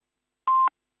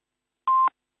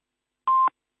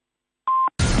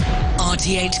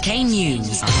RTHK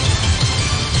News.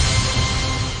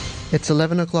 It's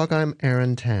 11 o'clock. I'm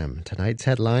Aaron Tam. Tonight's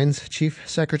headlines. Chief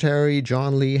Secretary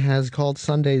John Lee has called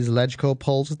Sunday's LegCo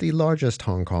polls the largest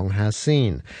Hong Kong has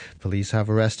seen. Police have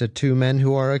arrested 2 men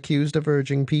who are accused of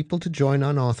urging people to join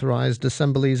unauthorized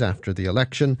assemblies after the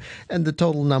election, and the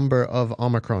total number of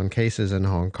Omicron cases in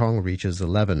Hong Kong reaches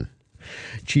 11.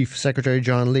 Chief Secretary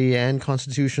John Lee and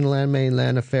Constitutional and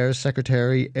Mainland Affairs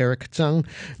Secretary Eric Tsang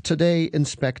today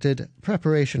inspected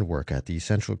preparation work at the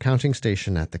Central Counting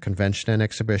Station at the Convention and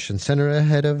Exhibition Centre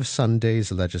ahead of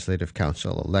Sunday's Legislative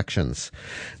Council elections.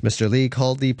 Mr. Lee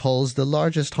called the polls the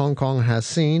largest Hong Kong has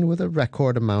seen, with a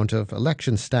record amount of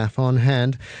election staff on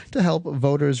hand to help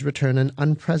voters return an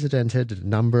unprecedented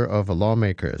number of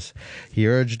lawmakers. He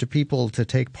urged people to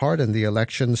take part in the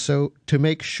election to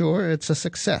make sure it's a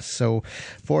success, so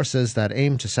forces that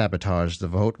aim to sabotage the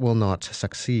vote will not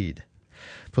succeed.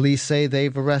 Police say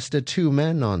they've arrested 2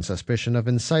 men on suspicion of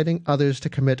inciting others to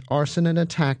commit arson and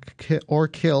attack or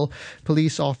kill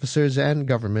police officers and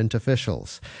government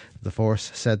officials. The force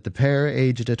said the pair,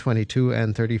 aged 22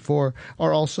 and 34,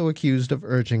 are also accused of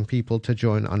urging people to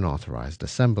join unauthorized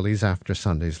assemblies after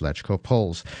Sunday's LegCo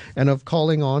polls and of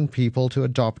calling on people to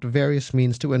adopt various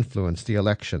means to influence the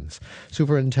elections.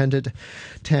 Superintendent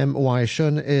Tam Wai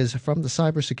Shun is from the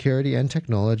Cybersecurity and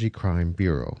Technology Crime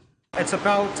Bureau. It's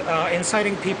about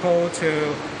inciting people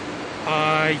to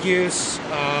use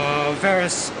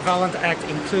various violent acts,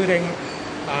 including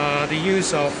the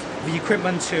use of the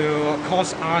equipment to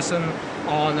cause arson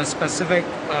on specific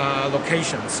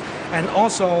locations. And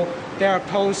also, there are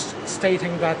posts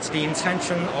stating that the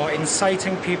intention or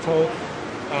inciting people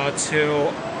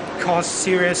to cause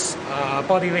serious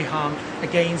bodily harm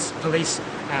against police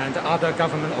and other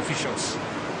government officials.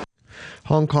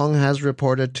 Hong Kong has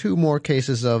reported 2 more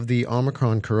cases of the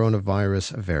Omicron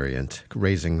coronavirus variant,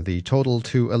 raising the total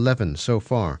to 11 so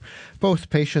far. Both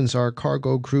patients are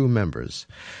cargo crew members.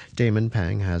 Damon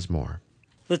Pang has more.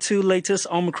 The 2 latest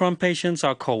Omicron patients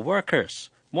are co-workers.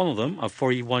 One of them, a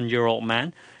 41-year-old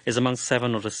man, is among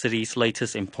 7 of the city's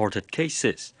latest imported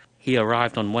cases. He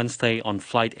arrived on Wednesday on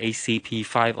flight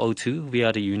ACP-502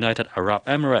 via the United Arab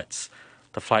Emirates.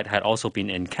 The flight had also been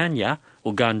in Kenya,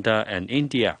 Uganda and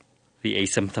India. The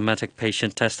asymptomatic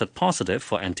patient tested positive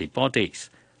for antibodies.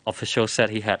 Officials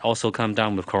said he had also come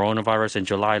down with coronavirus in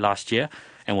July last year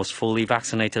and was fully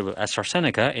vaccinated with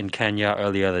AstraZeneca in Kenya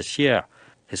earlier this year.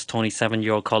 His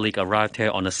 27-year-old colleague arrived here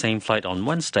on the same flight on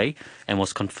Wednesday and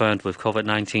was confirmed with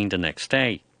COVID-19 the next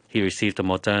day. He received the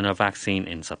Moderna vaccine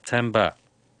in September.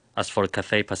 As for the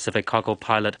Cathay Pacific cargo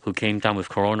pilot who came down with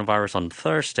coronavirus on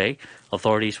Thursday,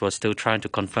 authorities were still trying to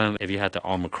confirm if he had the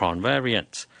Omicron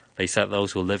variant. They said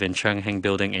those who live in Cheung Hing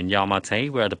Building in Yau Ma Tei,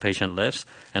 where the patient lives,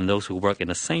 and those who work in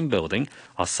the same building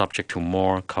are subject to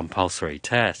more compulsory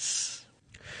tests.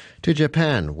 To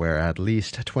Japan, where at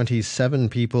least 27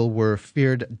 people were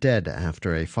feared dead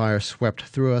after a fire swept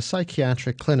through a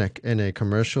psychiatric clinic in a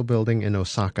commercial building in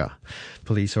Osaka.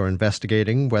 Police are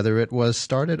investigating whether it was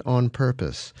started on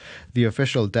purpose. The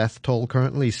official death toll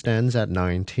currently stands at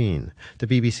 19. The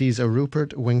BBC's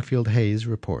Rupert Wingfield-Hayes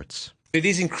reports. It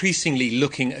is increasingly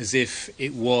looking as if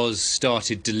it was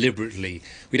started deliberately.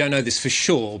 We don't know this for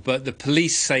sure, but the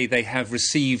police say they have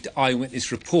received eyewitness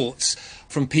reports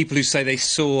from people who say they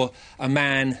saw a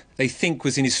man they think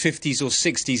was in his 50s or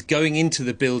 60s going into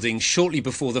the building shortly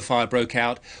before the fire broke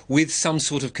out with some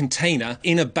sort of container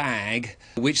in a bag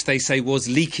which they say was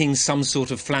leaking some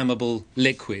sort of flammable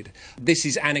liquid. This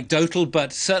is anecdotal,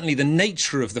 but certainly the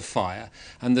nature of the fire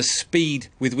and the speed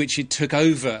with which it took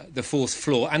over the 4th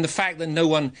floor and the fact that no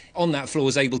one on that floor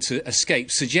was able to escape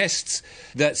suggests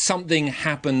that something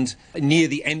happened near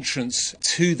the entrance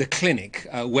to the clinic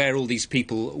where all these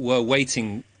people were waiting.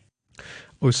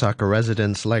 Osaka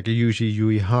residents like Yuji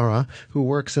Uehara, who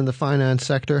works in the finance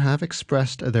sector, have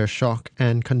expressed their shock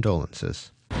and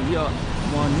condolences. I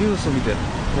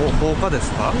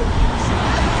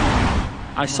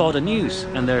saw the news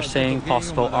and they're saying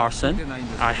possible arson.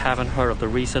 I haven't heard of the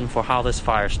reason for how this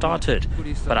fire started,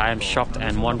 but I am shocked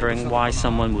and wondering why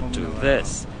someone would do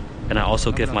this. And I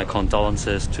also give my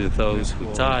condolences to those who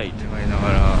died.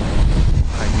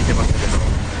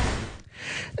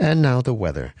 And now the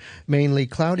weather. Mainly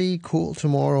cloudy, cool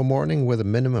tomorrow morning with a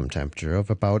minimum temperature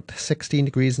of about 16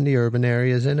 degrees in the urban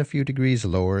areas and a few degrees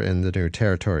lower in the New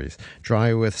Territories.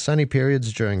 Dry with sunny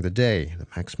periods during the day. The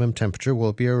maximum temperature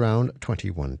will be around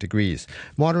 21 degrees.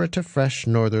 Moderate to fresh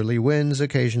northerly winds,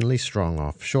 occasionally strong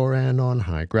offshore and on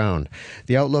high ground.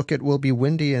 The outlook, it will be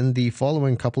windy in the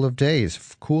following couple of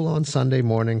days. Cool on Sunday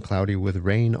morning, cloudy with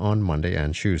rain on Monday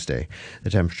and Tuesday.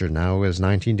 The temperature now is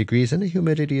 19 degrees and the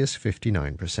humidity is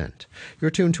 59%. 9%.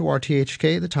 You're tuned to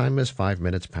RTHK. The time is 5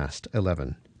 minutes past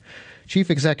 11. Chief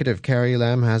Executive Carrie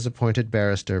Lam has appointed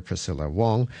Barrister Priscilla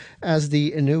Wong as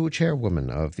the new chairwoman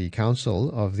of the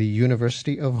Council of the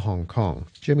University of Hong Kong.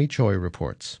 Jimmy Choi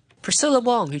reports. Priscilla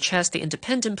Wong, who chairs the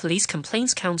Independent Police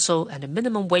Complaints Council and the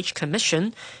Minimum Wage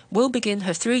Commission, will begin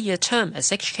her 3-year term as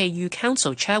HKU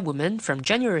Council chairwoman from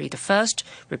January the 1st,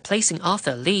 replacing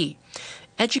Arthur Lee.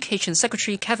 Education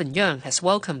Secretary Kevin Yeung has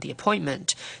welcomed the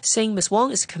appointment, saying Ms.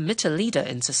 Wong is a committed leader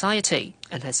in society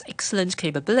and has excellent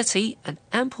capability and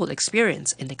ample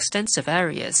experience in extensive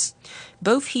areas.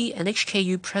 Both he and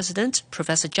HKU President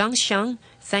Professor Zhang Xiang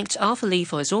thanked Arthur Lee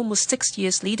for his almost 6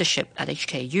 years' leadership at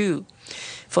HKU.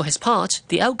 For his part,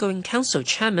 the outgoing council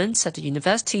chairman said the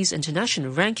university's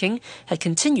international ranking had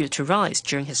continued to rise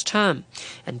during his term,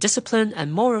 and discipline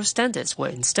and moral standards were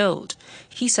instilled.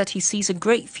 He said he sees a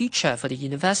great future for the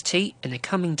university in the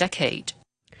coming decade.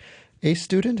 A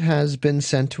student has been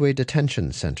sent to a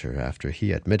detention centre after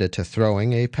he admitted to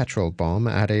throwing a petrol bomb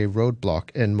at a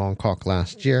roadblock in Mong Kok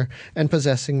last year and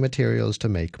possessing materials to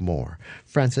make more.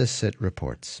 Francis Sitt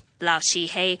reports. Lau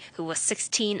Chi-hei, who was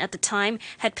 16 at the time,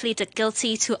 had pleaded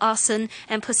guilty to arson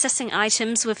and possessing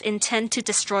items with intent to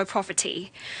destroy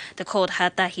property. The court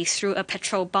heard that he threw a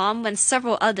petrol bomb when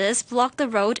several others blocked the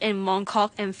road in Mong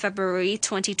Kok in February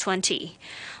 2020.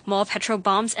 More petrol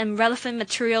bombs and relevant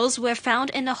materials were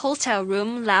found in a hotel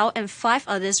room Lau and 5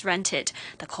 others rented,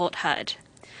 the court heard.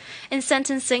 In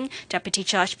sentencing, Deputy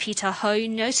Judge Peter Hui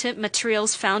noted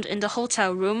materials found in the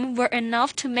hotel room were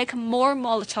enough to make more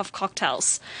Molotov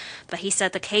cocktails. But he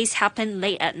said the case happened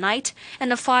late at night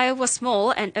and the fire was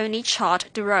small and only charred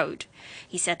the road.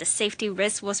 He said the safety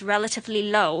risk was relatively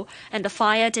low and the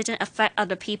fire didn't affect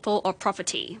other people or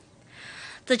property.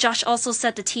 The judge also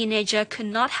said the teenager could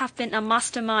not have been a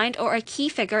mastermind or a key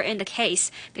figure in the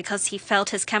case because he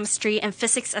failed his chemistry and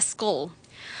physics at school.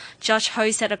 Judge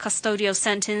Hui said a custodial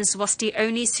sentence was the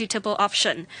only suitable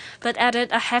option, but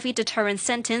added a heavy deterrent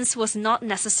sentence was not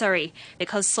necessary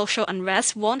because social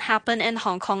unrest won't happen in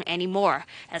Hong Kong anymore,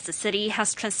 as the city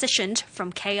has transitioned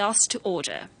from chaos to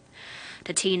order.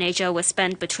 The teenager will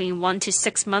spend between 1 to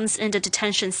 6 months in the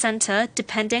detention centre,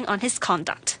 depending on his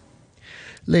conduct.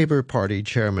 Labour Party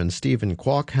Chairman Stephen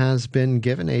Kwok has been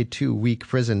given a 2-week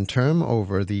prison term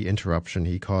over the interruption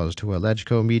he caused to a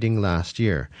LegCo meeting last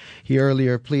year. He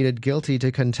earlier pleaded guilty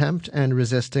to contempt and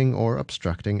resisting or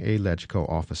obstructing a LegCo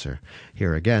officer.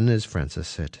 Here again is Francis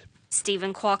Sitt.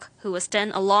 Stephen Kwok, who was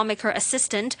then a lawmaker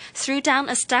assistant, threw down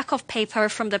a stack of paper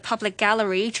from the public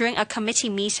gallery during a committee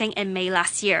meeting in May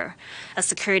last year. A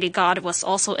security guard was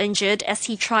also injured as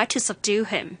he tried to subdue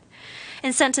him.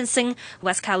 In sentencing,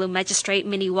 West Kowloon Magistrate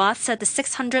Minnie Watt said the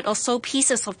 600 or so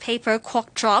pieces of paper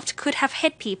Kwok dropped could have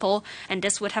hit people, and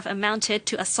this would have amounted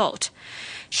to assault.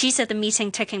 She said the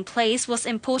meeting taking place was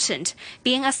important,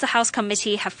 being as the House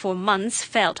Committee had for months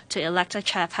failed to elect a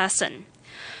chairperson.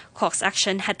 Kwok's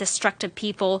action had distracted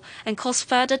people and caused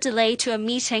further delay to a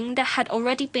meeting that had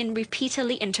already been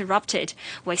repeatedly interrupted,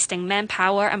 wasting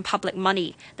manpower and public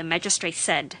money, the magistrate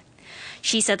said.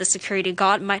 She said the security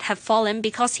guard might have fallen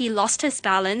because he lost his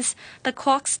balance, but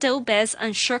Kwok still bears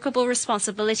unshakable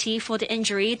responsibility for the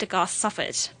injury the guard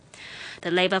suffered.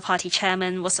 The Labour Party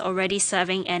chairman was already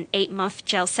serving an 8-month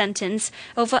jail sentence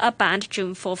over a banned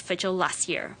June 4th vigil last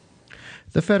year.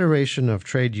 The Federation of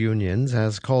Trade Unions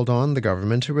has called on the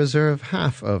government to reserve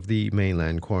half of the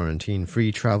mainland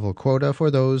quarantine-free travel quota for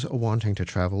those wanting to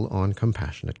travel on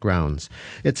compassionate grounds.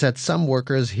 It said some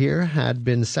workers here had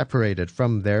been separated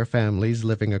from their families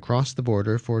living across the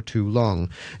border for too long,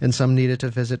 and some needed to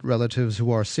visit relatives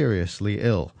who are seriously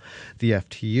ill. The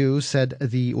FTU said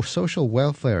the Social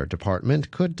Welfare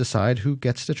Department could decide who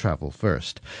gets to travel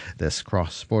first. This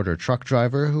cross-border truck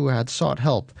driver who had sought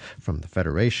help from the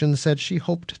Federation said she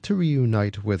hoped to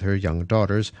reunite with her young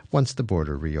daughters once the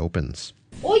border reopens.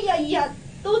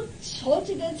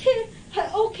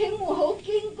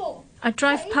 I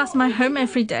drive past my home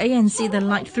every day and see the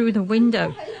light through the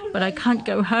window, but I can't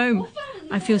go home.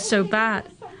 I feel so bad.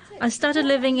 I started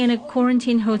living in a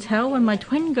quarantine hotel when my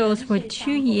twin girls were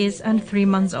 2 years and 3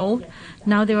 months old.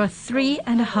 Now they are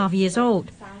 3.5 years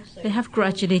old. They have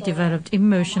gradually developed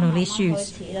emotional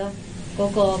issues.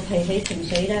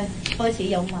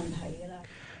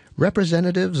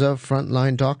 Representatives of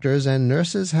frontline doctors and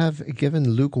nurses have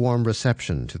given lukewarm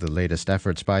reception to the latest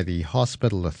efforts by the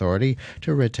Hospital Authority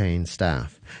to retain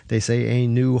staff. They say a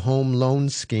new home loan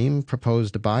scheme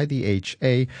proposed by the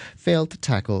HA failed to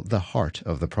tackle the heart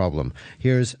of the problem.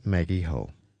 Here's Maggie Ho.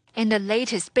 In the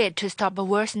latest bid to stop a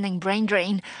worsening brain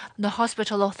drain, the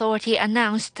hospital authority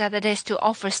announced that it is to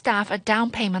offer staff a down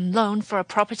payment loan for a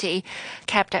property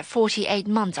capped at 48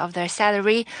 months of their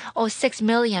salary, or $6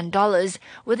 million,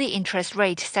 with the interest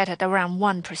rate set at around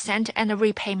 1% and a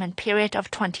repayment period of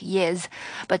 20 years.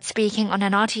 But speaking on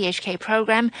an RTHK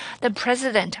program, the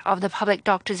president of the Public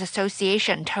Doctors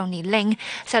Association, Tony Ling,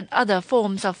 said other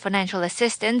forms of financial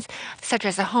assistance, such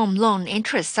as a home loan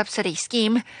interest subsidy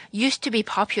scheme, used to be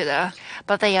popular,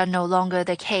 but they are no longer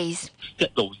the case.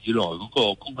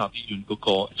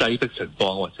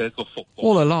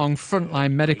 All along,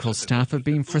 frontline medical staff have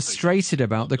been frustrated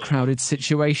about the crowded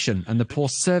situation and the poor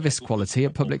service quality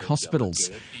at public hospitals.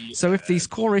 So if these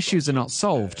core issues are not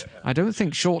solved, I don't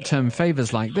think short-term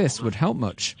favours like this would help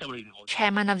much.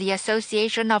 Chairman of the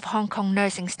Association of Hong Kong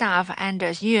Nursing Staff,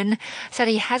 Anders Yun, said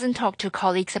he hasn't talked to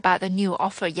colleagues about the new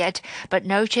offer yet, but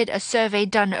noted a survey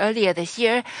done earlier this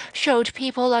year showed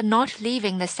people are not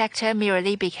leaving the sector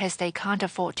merely because they can't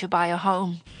afford to buy a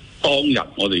home.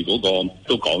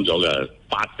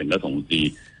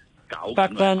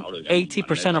 Back then,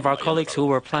 80% of our colleagues who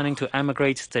were planning to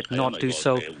emigrate did not do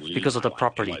so because of the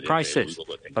property prices,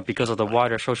 but because of the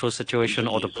wider social situation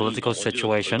or the political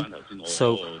situation.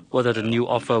 So, whether the new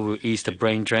offer will ease the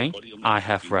brain drain, I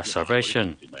have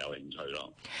reservation.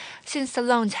 Since the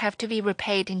loans have to be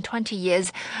repaid in 20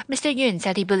 years, Mr. Yun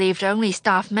said he believed only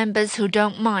staff members who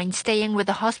don't mind staying with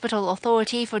the hospital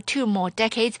authority for 2 more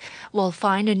decades will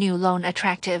find a new loan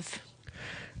attractive.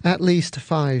 At least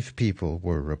 5 people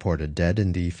were reported dead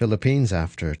in the Philippines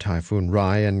after Typhoon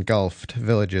Rai engulfed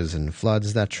villages in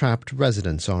floods that trapped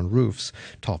residents on roofs,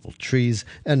 toppled trees,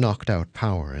 and knocked out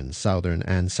power in southern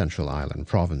and central island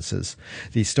provinces.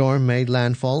 The storm made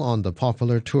landfall on the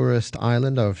popular tourist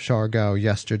island of Siargao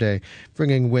yesterday,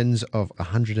 bringing winds of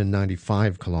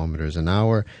 195 kilometers an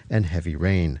hour and heavy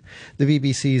rain. The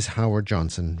BBC's Howard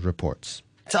Johnson reports.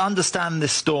 To understand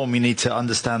this storm, you need to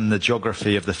understand the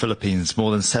geography of the Philippines,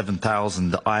 more than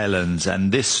 7,000 islands,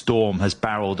 and this storm has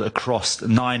barreled across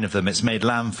 9 of them. It's made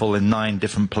landfall in 9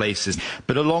 different places.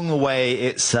 But along the way,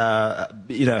 it's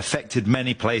affected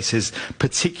many places,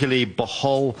 particularly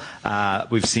Bohol.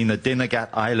 We've seen the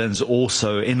Dinagat Islands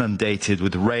also inundated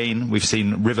with rain. We've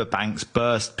seen riverbanks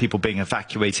burst, people being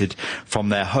evacuated from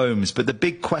their homes. But the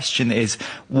big question is,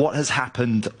 what has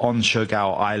happened on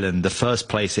Siargao Island, the first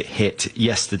place it hit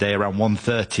yesterday around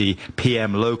 1:30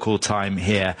 p.m. local time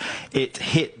here. It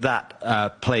hit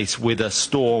that place with a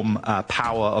storm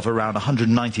power of around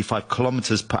 195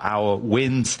 kilometers per hour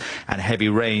winds and heavy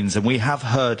rains. And we have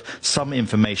heard some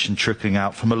information trickling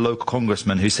out from a local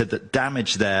congressman who said that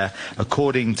damage there,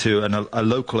 according to a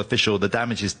local official, the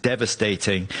damage is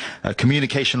devastating.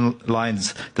 Communication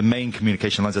lines, the main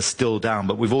communication lines are still down,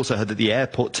 but we've also heard that the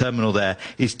airport terminal there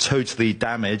is totally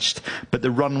damaged, but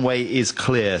the runway is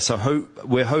clear. So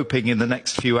we're hoping in the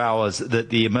next few hours that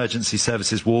the emergency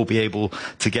services will be able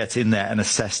to get in there and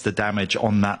assess the damage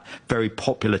on that very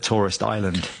popular tourist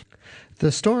island.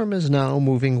 The storm is now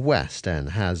moving west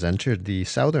and has entered the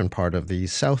southern part of the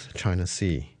South China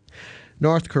Sea.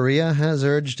 North Korea has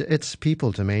urged its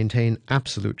people to maintain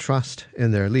absolute trust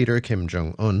in their leader Kim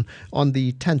Jong-un on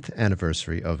the 10th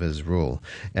anniversary of his rule.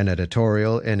 An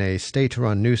editorial in a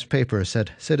state-run newspaper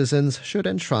said citizens should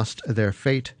entrust their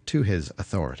fate to his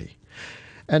authority.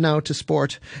 And now to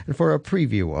sport. And for a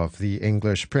preview of the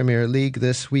English Premier League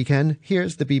this weekend,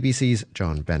 here's the BBC's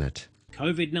John Bennett.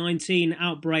 COVID-19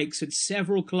 outbreaks at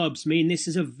several clubs mean this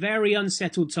is a very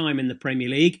unsettled time in the Premier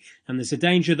League, and there's a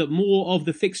danger that more of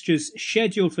the fixtures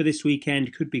scheduled for this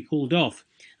weekend could be called off.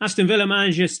 Aston Villa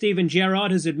manager Steven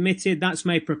Gerrard has admitted that's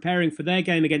made preparing for their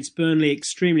game against Burnley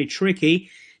extremely tricky.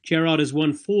 Gerrard has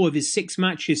won 4 of his 6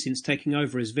 matches since taking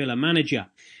over as Villa manager.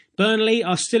 Burnley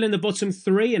are still in the bottom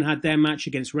 3 and had their match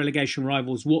against relegation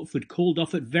rivals Watford called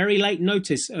off at very late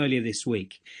notice earlier this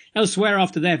week. Elsewhere,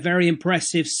 after their very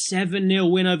impressive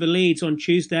 7-0 win over Leeds on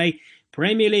Tuesday,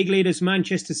 Premier League leaders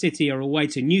Manchester City are away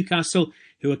to Newcastle,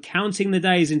 who are counting the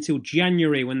days until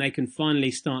January when they can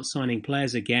finally start signing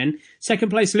players again. Second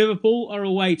place Liverpool are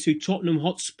away to Tottenham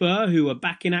Hotspur, who are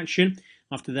back in action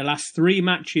after their last 3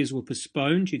 matches were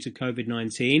postponed due to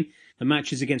COVID-19. The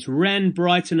matches against Rennes,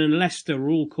 Brighton and Leicester were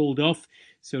all called off,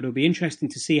 so it'll be interesting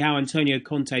to see how Antonio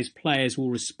Conte's players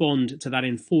will respond to that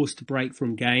enforced break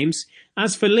from games.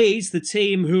 As for Leeds, the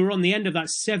team who are on the end of that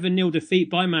 7-0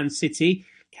 defeat by Man City,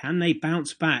 can they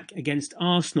bounce back against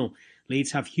Arsenal?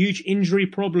 Leeds have huge injury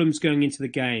problems going into the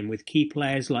game, with key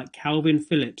players like Calvin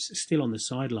Phillips still on the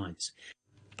sidelines.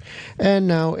 And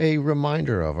now a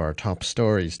reminder of our top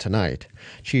stories tonight.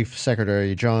 Chief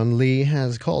Secretary John Lee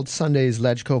has called Sunday's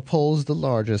LegCo polls the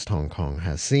largest Hong Kong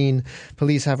has seen.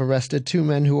 Police have arrested 2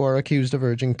 men who are accused of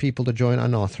urging people to join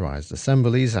unauthorized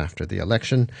assemblies after the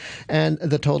election. And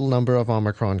the total number of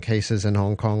Omicron cases in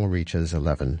Hong Kong reaches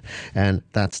 11. And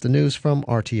that's the news from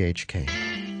RTHK.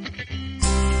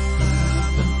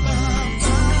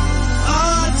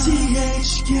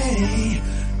 RTHK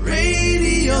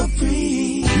Radio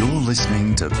Free. You're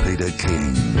listening to Peter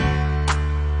King.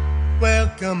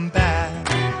 Welcome back.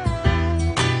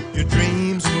 Your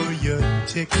dreams were your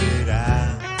ticket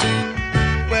out.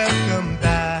 Welcome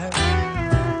back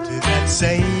to that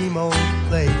same old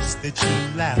place that you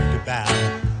laughed about.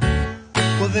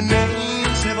 Well, the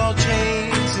names have all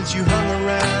changed since you hung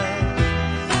around,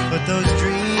 but those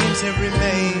dreams have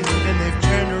remained and they've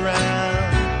turned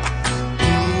around.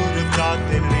 Who'd have thought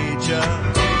they'd lead you?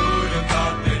 Who'd have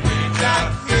thought they'd lead you?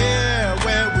 Back here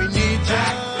where we need you.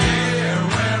 Back here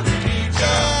where we need you.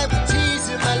 Yeah, we tease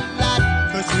him a lot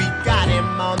 'cause we got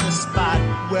him on the spot.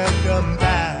 Welcome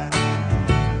back.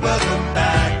 Welcome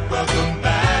back. Welcome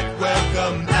back.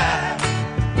 Welcome back.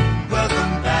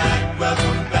 Welcome back.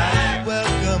 Welcome back.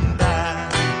 Welcome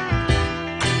back.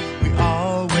 We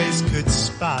always could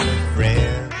spot a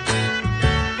friend.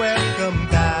 Welcome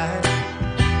back.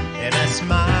 And I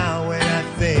smile when I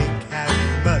think how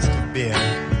it must have been.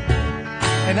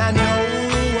 And I know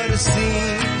what a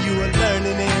scene you were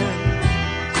learning in.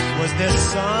 Was there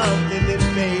something that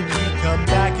made you come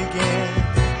back again?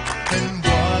 And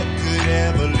what could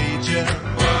ever lead you?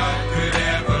 What could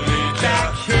ever lead you?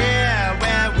 Back here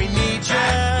where we need you.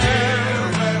 Back here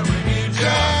where we need you.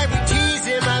 Yeah, we tease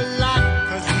him a lot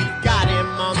 'cause we got him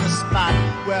on the spot.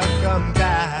 Welcome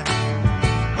back.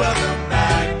 Welcome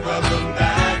back. Welcome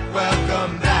back.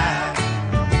 Welcome back.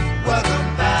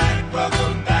 Welcome back.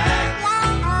 Welcome back.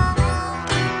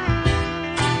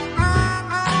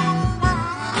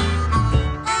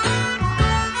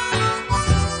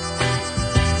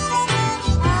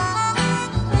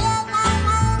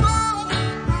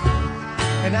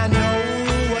 And I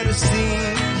know what a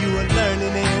scene you were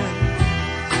learning in.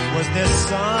 Was there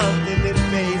something that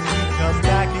made you come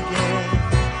back again?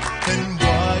 And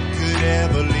what could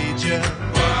ever lead you?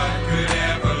 What could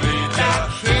ever lead you? Back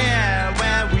here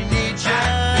where we need you.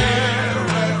 Back here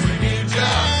where we need you.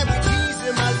 Yeah, we tease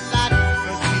him a lot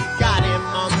 'cause we got him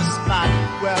on the spot.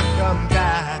 Welcome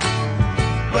back.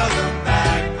 Welcome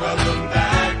back. Welcome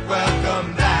back. Welcome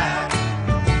back.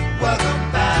 Welcome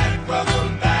back.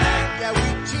 Welcome back. Yeah, we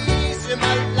tease him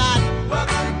a lot.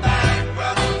 Welcome back.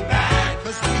 Welcome back.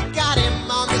 'Cause we got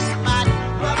him on the spot.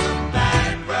 Welcome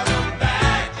back. Welcome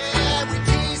back. Yeah, we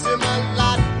tease him a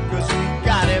lot 'cause we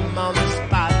got him on the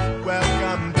spot.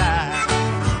 Welcome back.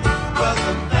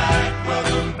 Welcome back.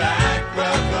 Welcome back.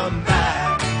 Welcome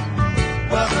back.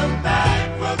 Welcome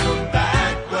back. Welcome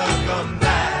back. Welcome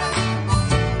back.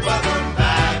 Welcome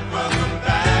back. Welcome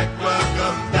back.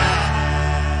 Welcome back.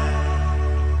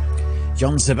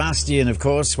 John Sebastian, of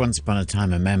course, once upon a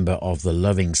time a member of the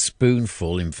Loving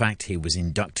Spoonful. In fact, he was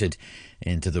inducted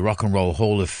into the Rock and Roll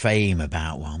Hall of Fame must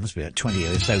be about 20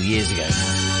 or so years ago.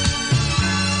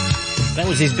 That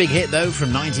was his big hit, though,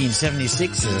 from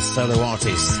 1976 as a solo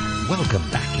artist. Welcome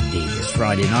back, indeed. It's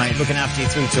Friday night, looking after you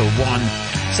through till 1.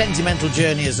 Sentimental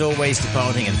journey, as always,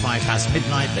 departing at 5 past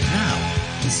midnight. But now,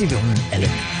 let's see if you're on an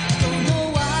element.